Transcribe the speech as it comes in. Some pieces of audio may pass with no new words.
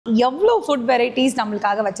எவ்வளோ food varieties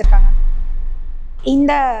நம்மளுக்காக வச்சுருக்காங்க.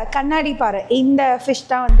 இந்த கண்ணாடி பாரு, இந்த ஃபிஷ்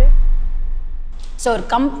தான் வந்து ஸோ ஒரு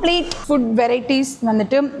கம்ப்ளீட் ஃபுட் வெரைட்டிஸ்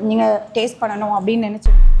வந்துட்டு நீங்கள் டேஸ்ட் பண்ணணும் அப்படின்னு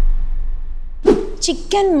நினச்சி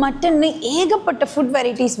சிக்கன் மட்டன் ஏகப்பட்ட ஃபுட்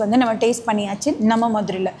வெரைட்டிஸ் வந்து நம்ம டேஸ்ட் பண்ணியாச்சு நம்ம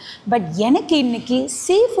மதுரையில். பட் எனக்கு இன்றைக்கி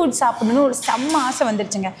சீ ஃபுட் சாப்பிடணும்னு ஒரு செம்ம ஆசை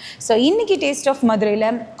வந்துருச்சுங்க. ஸோ இன்றைக்கி டேஸ்ட் ஆஃப் மதுரையில்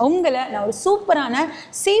உங்களை நான் ஒரு சூப்பரான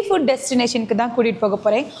சீ ஃபுட் டெஸ்டினேஷனுக்கு தான் கூட்டிகிட்டு போக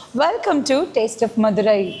போகிறேன். Welcome to taste of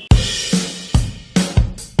Madurai.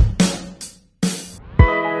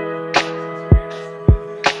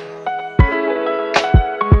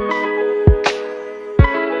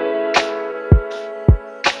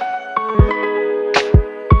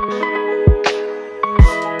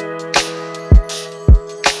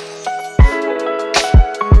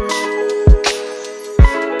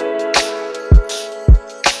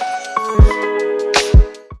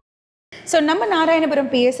 So நம்ம நாராயணபுரம்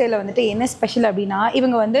PSAல வந்துட்டு என்ன ஸ்பெஷல் அப்படின்னா,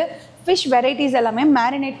 இவங்க வந்து ஃபிஷ் வெரைட்டிஸ் எல்லாமே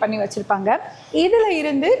மேரினேட் பண்ணி வச்சுருப்பாங்க. இதில்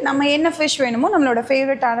இருந்து நம்ம என்ன ஃபிஷ் வேணுமோ நம்மளோட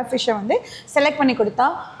ஃபேவரட்டான ஃபிஷ்ஷை வந்து செலக்ட் பண்ணி கொடுத்தா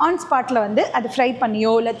ஆன் ஸ்பாட்டில் வந்து அது ஃப்ரை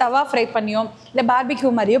பண்ணியோ இல்லை தவா ஃப்ரை பண்ணியோ இல்லை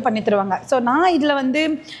பார்பிக்யூ மாதிரியோ பண்ணி தருவாங்க. ஸோ நான் இதில் வந்து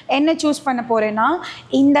என்ன சூஸ் பண்ண போகிறேன்னா,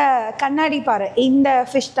 இந்த கண்ணாடி பாரு, இந்த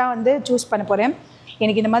ஃபிஷ் தான் வந்து சூஸ் பண்ண போகிறேன்.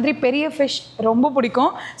 எனக்கு இந்த மாதிரி பெரிய ஃபிஷ் ரொம்ப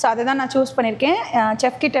பிடிக்கும். ஸோ அதை தான் நான் சூஸ் பண்ணியிருக்கேன்.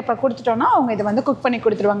 செஃப் கிட்ட இப்போ கொடுத்துட்டோன்னா அவங்க இதை வந்து குக் பண்ணி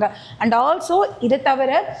கொடுத்துருவாங்க. அண்ட் ஆல்சோ இதை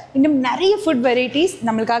தவிர இன்னும் நிறைய ஃபுட் வெரைட்டிஸ்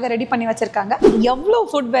நம்மளுக்காக ரெடி பண்ணி வச்சுருக்காங்க. எவ்வளோ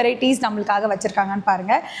ஃபுட் வெரைட்டிஸ் நம்மளுக்காக வச்சுருக்காங்கன்னு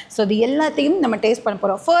பாருங்கள். ஸோ இது எல்லாத்தையும் நம்ம டேஸ்ட் பண்ண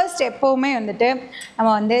போகிறோம். ஃபர்ஸ்ட் எப்போவுமே வந்துட்டு நம்ம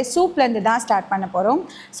வந்து சூப்லேருந்து தான் ஸ்டார்ட் பண்ண போகிறோம்.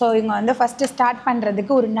 ஸோ இவங்க வந்து ஃபஸ்ட்டு ஸ்டார்ட்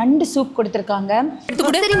பண்ணுறதுக்கு ஒரு நண்டு சூப் கொடுத்துருக்காங்க.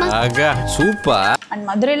 சூப்பர். அண்ட்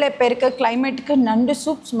மதுரையில் இப்போ இருக்க கிளைமேட்டுக்கு நண்டு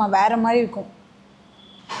சூப் சும்மா வேறு மாதிரி இருக்கும்.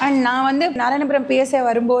 அண்ட் நான் வந்து நாராயணபுரம் PSA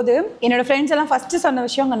வரும்போது என்னோடய ஃப்ரெண்ட்ஸ் எல்லாம் ஃபஸ்ட்டு சொன்ன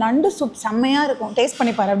விஷயம், அங்கே நண்டு சூப் செம்மையாக இருக்கும், டேஸ்ட்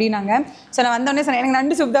பண்ணிப்பார் அப்படின்னாங்க. ஸோ நான் வந்தோடனே சொன்னேன் எனக்கு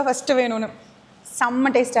நண்டு சூப் தான் ஃபஸ்ட்டு வேணும்னு.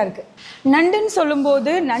 செம்ம டேஸ்ட்டாக இருக்குது. நண்டுன்னு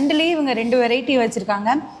சொல்லும்போது நண்டுலேயே இவங்க 2 வெரைட்டி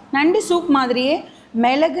வச்சுருக்காங்க. நண்டு சூப் மாதிரியே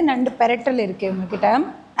மிளகு நண்டு பெரட்டல் இருக்குது இவங்கக்கிட்ட.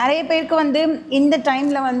 நிறைய பேருக்கு வந்து இந்த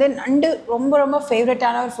டைமில் வந்து நண்டு ரொம்ப ரொம்ப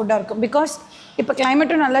ஃபேவரட்டான ஒரு ஃபுட்டாக இருக்கும். பிகாஸ் இப்போ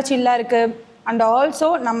கிளைமேட்டும் நல்லா சில்லாக இருக்குது. அண்ட் ஆல்சோ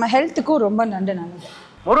நம்ம ஹெல்த்துக்கும் ரொம்ப நண்டு நல்லது.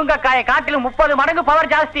 முருங்கைக்காயை காட்டிலும் 30 மடங்கு பவர்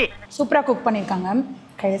ஜாஸ்தி. சூப்பராக குக் பண்ணியிருக்காங்க.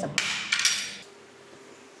 கையை சாப்பிட்டு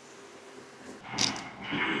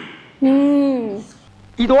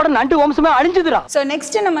இதோட நண்டு வம்சமே அழிஞ்சுதுடா. ஸோ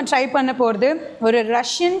நெக்ஸ்ட்டு நம்ம ட்ரை பண்ண போகிறது ஒரு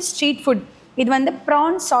ரஷ்யன் ஸ்ட்ரீட் ஃபுட். இது வந்து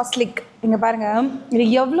ப்ரான் சாஸ்லிக். இங்கே பாருங்கள், இது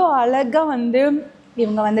எவ்வளோ அழகாக வந்து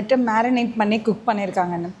இவங்க வந்துட்டு மேரினேட் பண்ணி குக்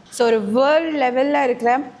பண்ணியிருக்காங்கன்னு. ஸோ ஒரு வேர்ல்ட் லெவலில்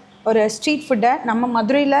இருக்கிற ஒரு ஸ்ட்ரீட் ஃபுட்டை நம்ம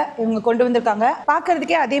மதுரையில் இவங்க கொண்டு வந்திருக்காங்க.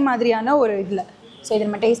 பார்க்குறதுக்கே அதே மாதிரியான ஒரு இதில். ஸோ இதை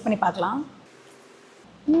நம்ம டேஸ்ட் பண்ணி பார்க்கலாம்.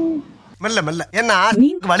 மெல்ல மெல்ல என்ன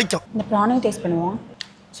வலிக்கும். இந்த ப்ரானையும் டேஸ்ட் பண்ணுவோம்.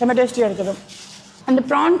 செம்ம டேஸ்டியாக இருக்குது. அந்த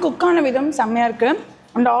ப்ரான் குக்கான விதம் செம்மையாக இருக்குது.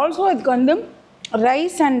 அண்ட் ஆல்சோ இதுக்கு வந்து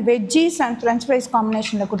rice and veggies and French fries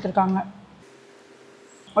காம்பினேஷனில் கொடுத்துருக்காங்க.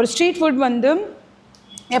 ஒரு ஸ்ட்ரீட் ஃபுட் வந்து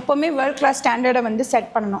எப்போவுமே வேர்ல்ட் கிளாஸ் ஸ்டாண்டர்டை வந்து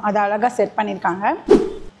செட் பண்ணணும். அதை அழகாக செட் பண்ணியிருக்காங்க.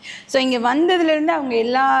 ஸோ இங்கே வந்ததுலேருந்து அவங்க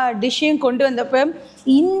எல்லா டிஷ்ஷையும் கொண்டு வந்தப்போ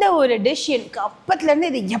இந்த ஒரு டிஷ் எனக்கு அப்பத்துலேருந்து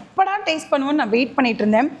இது எப்படா டேஸ்ட் பண்ணுவோன்னு நான் வெயிட் பண்ணிகிட்டு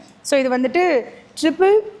இருந்தேன். ஸோ இது வந்துட்டு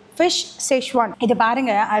ட்ரிபிள் ஃபிஷ் செஷ்வான். இது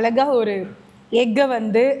பாருங்கள், அழகாக ஒரு எக்கை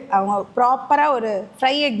வந்து அவங்க ப்ராப்பராக ஒரு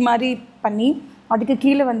ஃப்ரை எக் மாதிரி பண்ணி அதுக்கு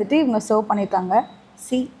கீழே வந்துட்டு இவங்க சர்வ் பண்ணியிருக்காங்க.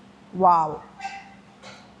 வாவ்,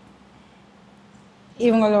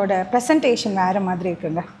 இவங்களோட ப்ரெசன்டேஷன் வேறு மாதிரி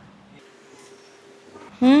இருக்குங்க.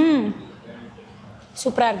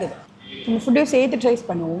 சூப்பராக இருக்குது. இந்த ஃபுட்டையும் சேர்த்து ட்ரைஸ்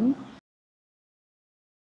பண்ணுவோம்.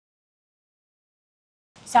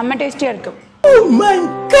 செம்ம டேஸ்டியாக இருக்கும்.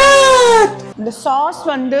 இந்த சாஸ்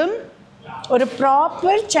வந்து ஒரு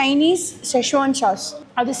ப்ராப்பர் சைனீஸ் செஷ்வான் சாஸ்.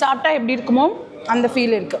 அது சாப்பிட்டா எப்படி இருக்குமோ அந்த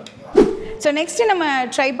ஃபீல் இருக்குது. ஸோ நெக்ஸ்ட்டு நம்ம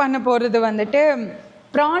ட்ரை பண்ண போகிறது வந்துட்டு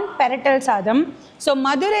ப்ரான் பெரட்டல் சாதம். ஸோ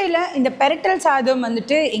மதுரையில் இந்த பெரட்டல் சாதம்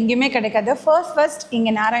வந்துட்டு எங்கேயுமே கிடைக்காது. ஃபர்ஸ்ட்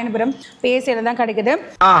இங்கே நாராயணபுரம் PSAல தான் கிடைக்குது.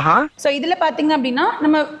 ஸோ இதில் பார்த்தீங்க அப்படின்னா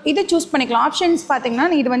நம்ம இது சூஸ் பண்ணிக்கலாம். ஆப்ஷன்ஸ் பார்த்தீங்கன்னா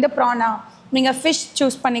இது வந்து ப்ரானா, நீங்கள் ஃபிஷ்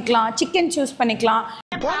சூஸ் பண்ணிக்கலாம், சிக்கன் சூஸ் பண்ணிக்கலாம்.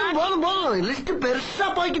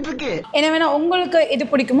 என்ன வேணால் உங்களுக்கு எது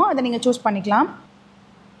பிடிக்குமோ அதை நீங்கள் சூஸ் பண்ணிக்கலாம்.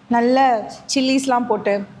 நல்ல சில்லிஸ்லாம்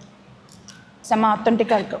போட்டு செம்ம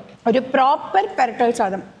ஆத்தென்டிக்காக இருக்கும். ஒரு ப்ராப்பர் பெரட்டல்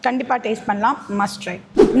சாதம் கண்டிப்பாக டேஸ்ட் பண்ணலாம். Must try.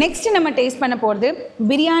 நெக்ஸ்ட்டு நம்ம டேஸ்ட் பண்ண போகிறது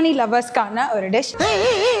பிரியாணி லவர்ஸ்க்கான ஒரு டிஷ்.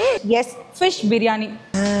 S, fish biryani.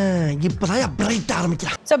 இப்போதான் பிரைட்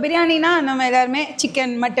ஆரம்பிக்கலாம். ஸோ பிரியாணினா நம்ம எல்லாருமே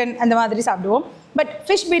சிக்கன் மட்டன் அந்த மாதிரி சாப்பிடுவோம். பட்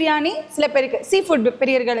ஃபிஷ் பிரியாணி சில பேருக்கு, சீ ஃபுட்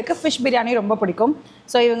பிரியர்களுக்கு ஃபிஷ் பிரியாணி ரொம்ப பிடிக்கும்.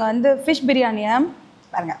 ஸோ இவங்க வந்து ஃபிஷ் பிரியாணியை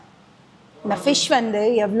பாருங்கள். இந்த ஃபிஷ் வந்து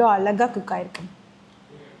எவ்வளோ அழகாக குக் ஆகிருக்கு.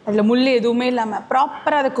 அதில் முள் எதுவுமே இல்லாமல்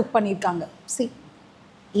ப்ராப்பராக அதை குக் பண்ணியிருக்காங்க.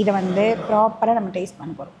 இதை வந்து ப்ராப்பராக நம்ம டேஸ்ட்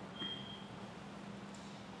பண்ண போகிறோம்.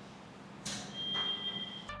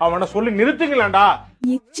 அவனை சொல்லி நிறுத்துங்களேன்டா.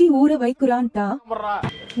 எச்சி ஊற வைக்குறான்டா.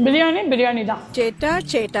 பிரியாணி தான்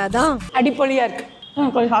சேட்டா தான் அடிப்பொலியா இருக்கு.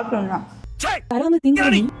 கொஞ்சம் சாப்பிடணும். தராம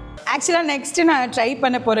திங்கி. ஆக்சுவலாக நெக்ஸ்ட்டு நான் ட்ரை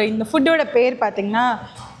பண்ண போகிற இந்த ஃபுட்டோட பேர் பார்த்தீங்கன்னா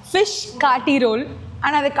ஃபிஷ் காட்டி ரோல்.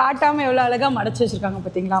 ஆனால் அதை காட்டாமல் எவ்வளோ அழகாக மடைச்சி வச்சுருக்காங்க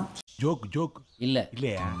பார்த்தீங்களா? ஜோக்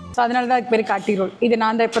இல்லையா? ஸோ அதனால தான் அதுக்கு பேர் காட்டி ரோல். இது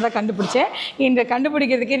நான் தான் இப்போ தான் கண்டுபிடிச்சேன். இந்த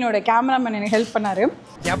கண்டுபிடிக்கிறதுக்கு என்னோட கேமராமேன் எனக்கு ஹெல்ப் பண்ணார்.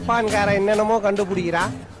 ஜப்பான்கார என்னென்னமோ கண்டுபிடிக்கிறா,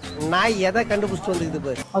 நான் எதை கண்டுபிடிச்சிட்டு வந்துக்குது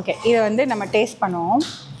பாரு. ஓகே, இதை வந்து நம்ம டேஸ்ட் பண்ணுவோம்.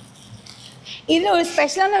 இதில் ஒரு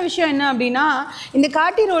ஸ்பெஷலான விஷயம் என்ன அப்படின்னா, இந்த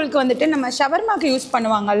காட்டி ரோலுக்கு வந்துட்டு நம்ம ஷவர்மாக்கு யூஸ்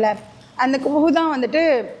பண்ணுவாங்கல்ல, அந்த குஹு தான் வந்துட்டு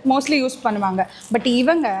மோஸ்ட்லி யூஸ் பண்ணுவாங்க. பட்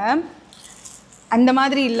இவங்க அந்த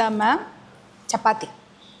மாதிரி இல்லாமல் சப்பாத்தி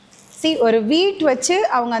ஒரு வீட் வச்சு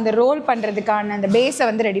அவங்க அந்த ரோல் பண்ணுறதுக்கான அந்த பேஸை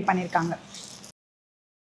வந்து ரெடி பண்ணியிருக்காங்க.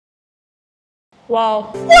 வாவ்!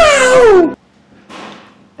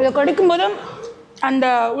 இதை கடிக்கும்போது அந்த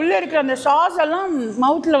உள்ளே இருக்கிற அந்த சாஸ் எல்லாம்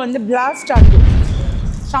மவுத்தில் வந்து பிளாஸ்ட் ஆகுது.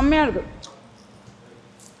 செம்மையாக இருக்குது.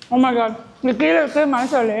 ஓ மை காட், இந்த கீழே இருக்கு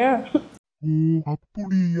மனசாலே.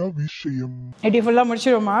 அப்படியா விஷயம்? எட்டி ஃபுல்லாக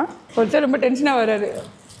முடிச்சிடுவோமா? ஒருத்தர் ரொம்ப டென்ஷனாக வர்றாரு,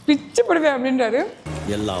 பிச்சு போடுவேன் அப்படின்றாரு.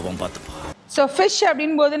 எல்லாவும் பார்த்துப்பா. ஸோ ஃபிஷ்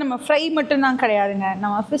அப்படின் போது நம்ம ஃப்ரை மட்டும்தான் கிடையாதுங்க,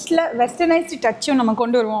 நம்ம ஃபிஷ்ஷில் வெஸ்டர்னைஸ்டு டச்சும் நம்ம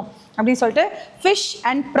கொண்டு வருவோம் அப்படின்னு சொல்லிட்டு ஃபிஷ்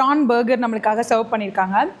அண்ட் ப்ரான் பர்கர் நம்மளுக்காக சர்வ்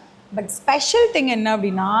பண்ணியிருக்காங்க. பட் ஸ்பெஷல் திங் என்ன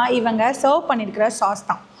அப்படின்னா, இவங்க சர்வ் பண்ணியிருக்கிற சாஸ்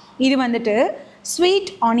தான். இது வந்துட்டு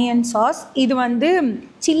ஸ்வீட் ஆனியன் சாஸ், இது வந்து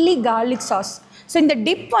சில்லி கார்லிக் சாஸ். ஸோ இந்த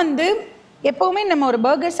டிப் வந்து எப்போவுமே நம்ம ஒரு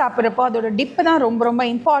பர்கர் சாப்பிட்றப்போ அதோட டிப்பு தான் ரொம்ப ரொம்ப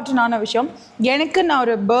இம்பார்ட்டண்டான விஷயம். எனக்கு நான்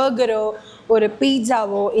ஒரு பர்கரோ ஒரு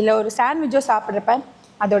பீட்சாவோ இல்லை ஒரு சாண்ட்விச்சோ சாப்பிட்றப்ப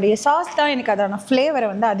அதோடைய சாஸ் தான் எனக்கு அதோட ஃப்ளேவரை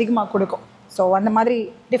வந்து அதிகமாக கொடுக்கும். ஸோ அந்த மாதிரி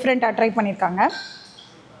டிஃப்ரெண்ட்டாக ட்ரை பண்ணியிருக்காங்க.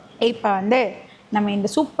 இப்போ வந்து நம்ம இந்த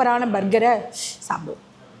சூப்பரான பர்கரை சாப்பிடுவோம்.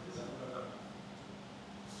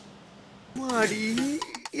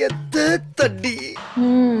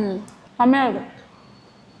 செம்மையாக இருக்கும்.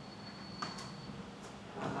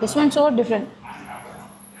 This one so different.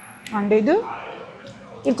 And இது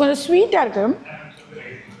கொஞ்சம் ஸ்வீட்டாக இருக்கு,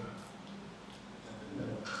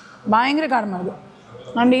 பயங்கர காரமாக இருக்குது.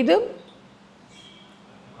 அண்ட் இது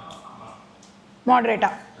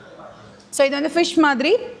மாடரேட்டாக. ஸோ இது வந்து ஃபிஷ்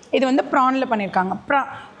மாதிரி, இது வந்து ப்ரானில் பண்ணியிருக்காங்க.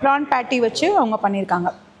 ப்ரான் பேட்டி வச்சு அவங்க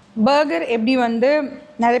பண்ணியிருக்காங்க. பர்கர் எப்படி வந்து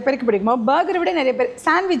நிறைய பேருக்கு பிடிக்குமோ, பர்கரை விட நிறைய பேர்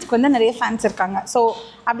சாண்ட்விச்க்கு வந்து நிறைய ஃபேன்ஸ் இருக்காங்க. ஸோ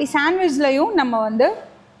அப்படி சாண்ட்விச்லேயும் நம்ம வந்து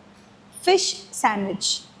ஃபிஷ்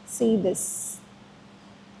சாண்ட்விச். See this.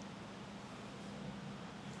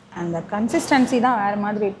 அந்த கன்சிஸ்டன்சி தான் வேறு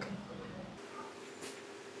மாதிரி இருக்கு.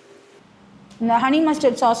 இந்த ஹனி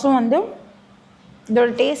மஸ்டர்ட் சாஸும் வந்து இதோட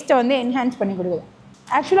டேஸ்ட்டை வந்து என்ஹான்ஸ் பண்ணி கொடுக்குது.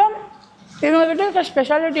 ஆக்சுவலாக இவங்ககிட்ட இருக்க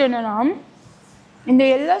ஸ்பெஷாலிட்டி என்னென்னா, இந்த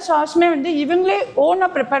எல்லா சாஸுமே வந்து இவங்களே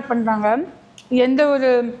ஓனாக ப்ரிப்பேர் பண்ணுறாங்க. எந்த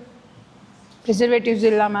ஒரு ப்ரிசர்வேட்டிவ்ஸ்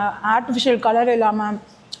இல்லாமல், ஆர்டிஃபிஷியல் கலர் இல்லாமல்,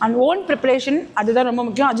 அண்ட் ஓன் ப்ரிப்பரேஷன். அதுதான் ரொம்ப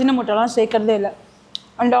முக்கியம். அஜினமோட்டோலாம் சேர்க்கறதே இல்லை.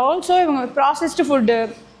 அண்ட் ஆல்சோ இவங்க ப்ராசஸ்டு ஃபுட்டு,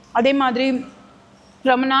 அதே மாதிரி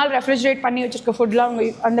ரொம்ப நாள் ரெஃப்ரிஜரேட் பண்ணி வச்சுருக்க ஃபுட்லாம் அவங்க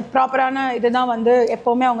அந்த ப்ராப்பரான இதை தான் வந்து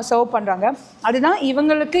எப்போவுமே அவங்க சர்வ் பண்ணுறாங்க. அதுதான்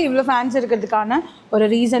இவங்களுக்கு இவ்வளோ ஃபேன்ஸ் இருக்கிறதுக்கான ஒரு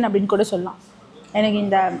ரீசன் அப்படின்னு கூட சொல்லலாம். எனக்கு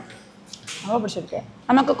இந்த ரொம்ப பிடிச்சிருக்கு.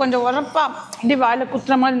 நமக்கு கொஞ்சம் உரப்பாக இப்படி வாயில்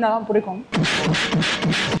குத்துற மாதிரி இருந்தால் தான் பிடிக்கும்.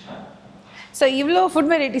 ஸோ இவ்வளோ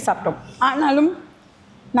ஃபுட் வெரைட்டி சாப்பிட்டோம். ஆனாலும்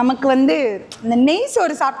நமக்கு வந்து இந்த நெய்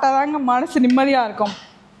சோறு சாப்பிட்டா தாங்க மனசு நிம்மதியாக இருக்கும்.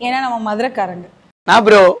 ஏன்னா நம்ம மதுரைக்காரங்க. நான்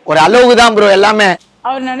ப்ரோ ஒரு அளவுக்கு தான் ப்ரோ எல்லாமே.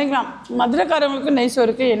 அவர் நினைக்கலாம் மதுரைக்காரங்களுக்கு நெய்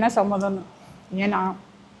சோறுக்கு என்ன சம்மதம்னு. ஏன்னா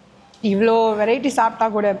இவ்வளோ வெரைட்டி சாப்பிட்டா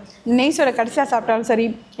கூட நெய் சோறை கடைசியாக சாப்பிட்டாலும் சரி,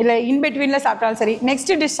 இல்லை இன்பிட்வீனில் சாப்பிட்டாலும் சரி,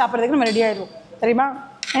 நெக்ஸ்ட் டிஷ் சாப்பிட்றதுக்கு நம்ம ரெடி ஆகிடுவோம் தெரியுமா?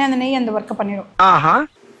 ஏன்னா அந்த நெய் அந்த ஒர்க்கை பண்ணிடும்.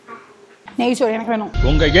 நெய் சோறு எனக்கு வேணும்.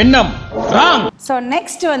 உங்க எண்ணம். ஸோ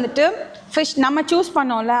நெக்ஸ்ட் வந்துட்டு ஃபிஷ் நம்ம சூஸ்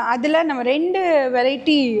பண்ணோம்ல, அதில் நம்ம 2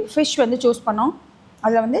 வெரைட்டி ஃபிஷ் வந்து சூஸ் பண்ணோம்.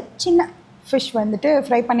 அதில் வந்து சின்ன ஃபிஷ் வந்துட்டு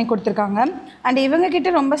ஃப்ரை பண்ணி கொடுத்துருக்காங்க. அண்ட் இவங்கக்கிட்ட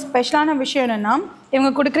ரொம்ப ஸ்பெஷலான விஷயம் என்னென்னா, இவங்க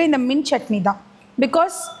கொடுக்குற இந்த மின்ட் சட்னி தான்.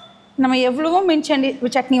 பிகாஸ் நம்ம எவ்வளவோ மின்ட்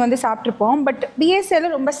சட்னி வந்து சாப்பிட்ருப்போம், பட் பிஎஸ்ஏல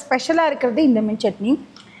ரொம்ப ஸ்பெஷலாக இருக்கிறது இந்த மின்ட் சட்னி.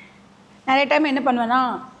 நிறைய டைம் என்ன பண்ணுவேன்னா,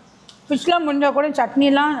 ஃபிஷ்லாம் முடிஞ்சால் கூட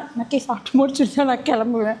சட்னிலாம் நக்கி சாப்பிட்டு முடிச்சுட்டு நான்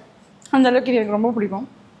கிளம்புவேன். அந்தளவுக்கு எனக்கு ரொம்ப பிடிக்கும்.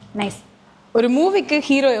 நைஸ். ஒரு மூவிக்கு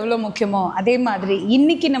ஹீரோ எவ்வளோ முக்கியமோ அதே மாதிரி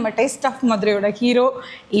இன்றைக்கி நம்ம டேஸ்ட் ஆஃப் மதுரையோட ஹீரோ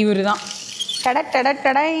இவர் தான்.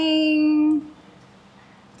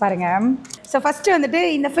 பாருங்க. ஸோ ஃபஸ்ட்டு வந்துட்டு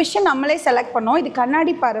இந்த ஃபிஷ்ஷை நம்மளே செலக்ட் பண்ணோம். இது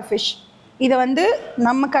கண்ணாடி பாறை ஃபிஷ். இதை வந்து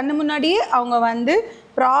நம்ம கண்ணு முன்னாடியே அவங்க வந்து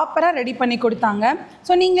ப்ராப்பராக ரெடி பண்ணி கொடுத்தாங்க.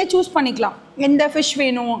 ஸோ நீங்களே சூஸ் பண்ணிக்கலாம் எந்த ஃபிஷ்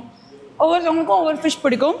வேணும். ஒவ்வொருத்தவங்களுக்கும் ஒவ்வொரு ஃபிஷ்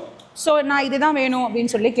பிடிக்கும். ஸோ நான் இது தான் வேணும்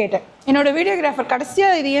அப்படின்னு சொல்லி கேட்டேன். என்னோடய வீடியோகிராஃபர்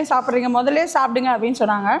கடைசியாக இது ஏன் சாப்பிட்றீங்க, முதல்ல சாப்பிடுங்க அப்படின்னு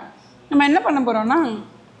சொன்னாங்க. நம்ம என்ன பண்ண போகிறோம்னா,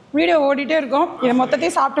 வீடியோ ஓடிட்டே இருக்கோம், இதை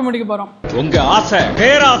மொத்தத்தையும் சாப்பிட்டு முடிக்க போகிறோம். உங்க ஆசை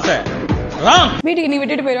பேராசை வீட்டுக்கு நீ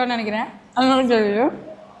விட்டுட்டு போயிடுவான்னு நினைக்கிறேன். அதனால தெரியும்.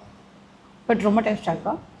 பட் ரொம்ப டேஸ்ட்டாக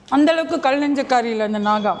இருக்கும். அந்தளவுக்கு கல் நெஞ்சக்காரி இல்லை இந்த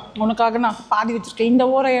நாகா. உனக்காக நான் பாதி வச்சுருக்கேன். இந்த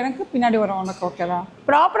ஓரம் எனக்கு, பின்னாடி வரும் உனக்கு. ஓகேவா?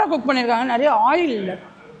 ப்ராப்பராக குக் பண்ணியிருக்காங்க. நிறைய ஆயில் இல்லை.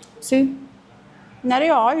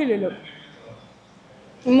 நிறைய ஆயில் இல்லை.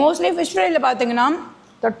 மோஸ்ட்லி ஃபிஷ் ஃப்ரையில் பார்த்தீங்கன்னா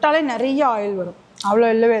தொட்டாலே நிறைய ஆயில் வரும். அவ்வளோ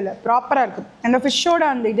இல்லவே இல்லை. ப்ராப்பராக இருக்குது. அந்த ஃபிஷ்ஷோட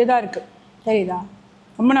அந்த இது தான் இருக்குது. தெரியுதா?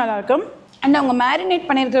 ரொம்ப நல்லாயிருக்கும். அண்ட் அவங்க மேரினேட்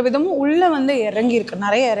பண்ணியிருக்கிற விதமும் உள்ளே வந்து இறங்கியிருக்கு.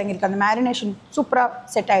 நிறைய இறங்கியிருக்கு. அந்த மேரினேஷன் சூப்பராக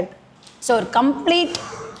செட் ஆகிருக்கு. ஸோ ஒரு கம்ப்ளீட்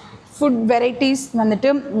ஃபுட் வெரைட்டிஸ் வந்துட்டு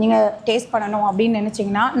நீங்கள் டேஸ்ட் பண்ணணும் அப்படின்னு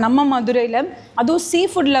நினச்சிங்கன்னா நம்ம மதுரையில், அதுவும் சீ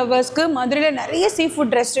ஃபுட் லவர்ஸ்க்கு மதுரையில் நிறைய சீ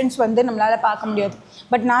ஃபுட் ரெஸ்டாரண்ட்ஸ் வந்து நம்மளால் பார்க்க முடியாது.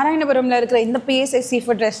 பட் நாராயணபுரமில் இருக்கிற இந்த PSA சீ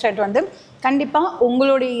ஃபுட் ரெஸ்டாரண்ட் வந்து கண்டிப்பாக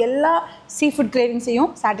உங்களுடைய எல்லா சீ ஃபுட் கிரேவிங்ஸையும்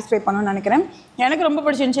சாட்டிஸ்ஃபை பண்ணணும்னு நினைக்கிறேன். எனக்கு ரொம்ப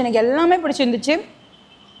பிடிச்சிருந்துச்சு. எனக்கு எல்லாமே பிடிச்சிருந்துச்சு.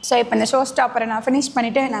 ஸோ இப்போ இந்த ஷோ ஸ்டாப்பரை நான் ஃபினிஷ்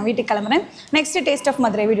பண்ணிவிட்டு நான் வீட்டுக்கு கிளம்புறேன். நெக்ஸ்ட் டேஸ்ட் ஆஃப்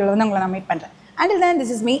மதுரை வீடியோவில் வந்து உங்களை நான் மீட் பண்ணுறேன். Until then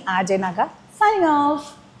this is me RJ Naga signing off.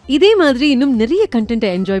 இதே மாதிரி இன்னும் நிறைய கண்டென்ட்டை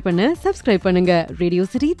என்ஜாய் பண்ண சப்ஸ்கிரைப் பண்ணுங்க ரேடியோ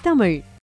சிட்டி தமிழ்.